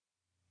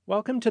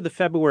Welcome to the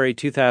February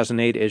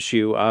 2008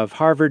 issue of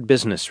Harvard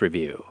Business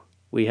Review.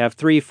 We have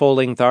 3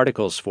 full-length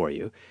articles for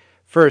you.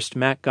 First,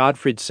 Matt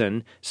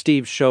Gottfriedson,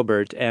 Steve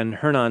Schobert, and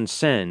Hernan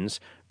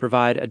Sens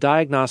provide a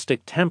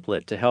diagnostic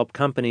template to help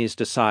companies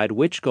decide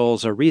which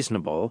goals are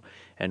reasonable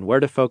and where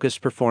to focus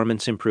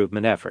performance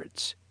improvement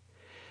efforts.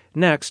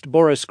 Next,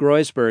 Boris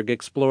Groisberg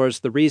explores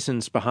the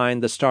reasons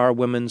behind the Star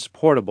Women's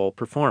portable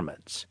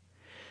performance.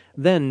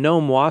 Then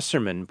Noam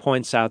Wasserman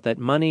points out that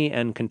money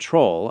and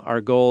control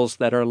are goals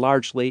that are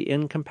largely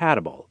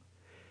incompatible.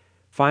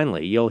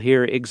 Finally, you'll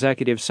hear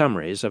executive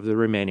summaries of the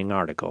remaining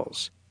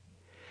articles.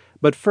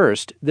 But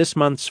first, this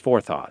month's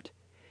forethought.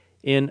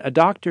 In A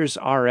Doctor's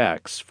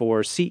RX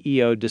for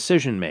CEO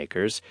Decision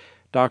Makers,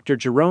 Dr.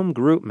 Jerome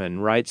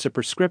Groopman writes a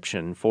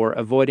prescription for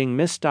avoiding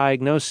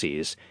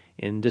misdiagnoses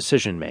in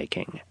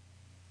decision-making.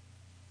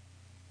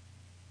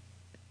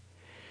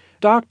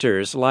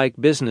 Doctors, like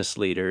business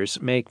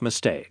leaders, make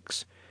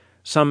mistakes.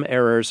 Some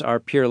errors are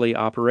purely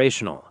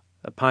operational.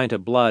 A pint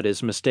of blood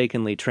is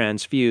mistakenly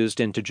transfused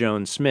into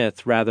Joan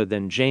Smith rather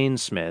than Jane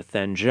Smith,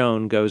 and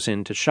Joan goes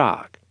into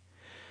shock.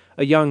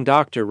 A young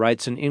doctor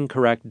writes an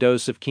incorrect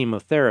dose of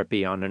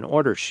chemotherapy on an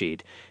order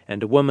sheet,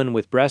 and a woman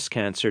with breast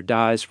cancer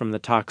dies from the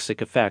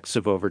toxic effects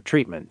of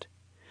overtreatment.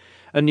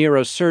 A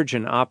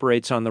neurosurgeon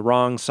operates on the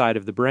wrong side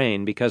of the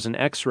brain because an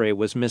X-ray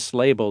was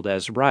mislabeled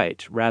as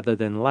right rather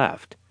than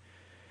left.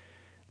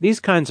 These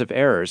kinds of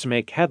errors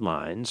make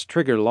headlines,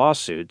 trigger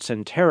lawsuits,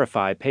 and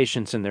terrify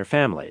patients and their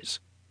families.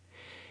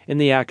 In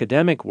the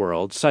academic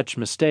world, such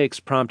mistakes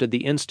prompted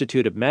the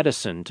Institute of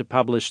Medicine to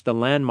publish the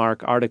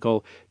landmark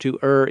article "To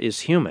Err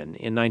is Human"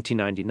 in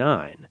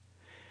 1999.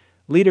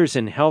 Leaders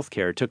in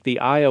healthcare took the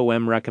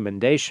IOM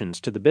recommendations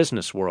to the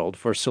business world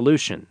for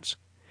solutions.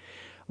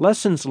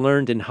 Lessons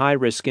learned in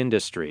high-risk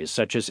industries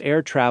such as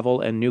air travel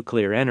and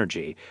nuclear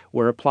energy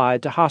were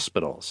applied to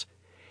hospitals.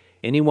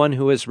 Anyone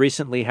who has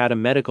recently had a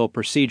medical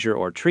procedure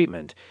or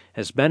treatment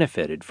has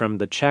benefited from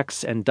the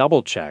checks and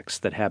double checks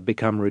that have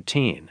become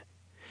routine.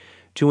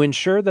 To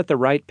ensure that the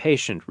right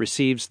patient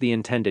receives the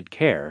intended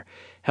care,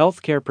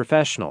 healthcare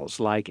professionals,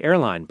 like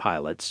airline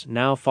pilots,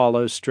 now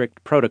follow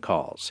strict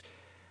protocols.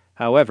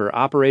 However,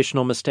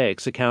 operational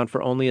mistakes account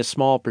for only a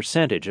small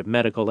percentage of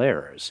medical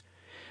errors.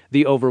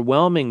 The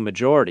overwhelming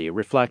majority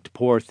reflect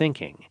poor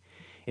thinking.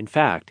 In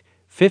fact,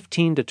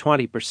 15 to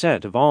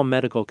 20% of all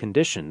medical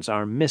conditions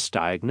are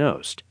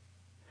misdiagnosed.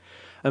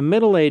 A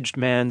middle-aged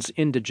man's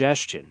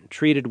indigestion,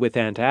 treated with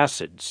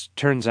antacids,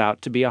 turns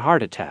out to be a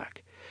heart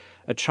attack.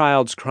 A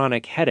child's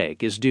chronic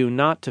headache is due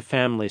not to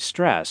family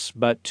stress,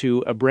 but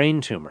to a brain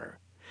tumor.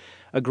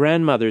 A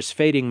grandmother's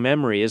fading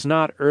memory is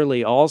not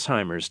early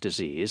Alzheimer's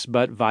disease,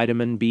 but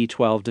vitamin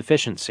B12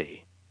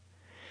 deficiency.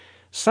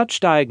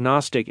 Such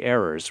diagnostic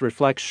errors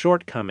reflect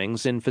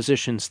shortcomings in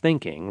physicians'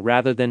 thinking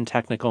rather than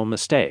technical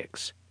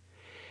mistakes.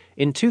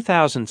 In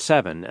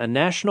 2007, a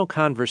national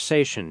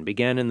conversation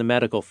began in the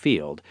medical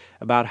field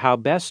about how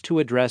best to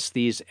address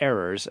these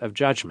errors of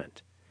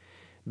judgment.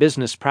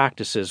 Business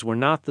practices were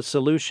not the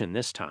solution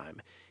this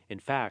time. In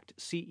fact,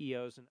 CEOs and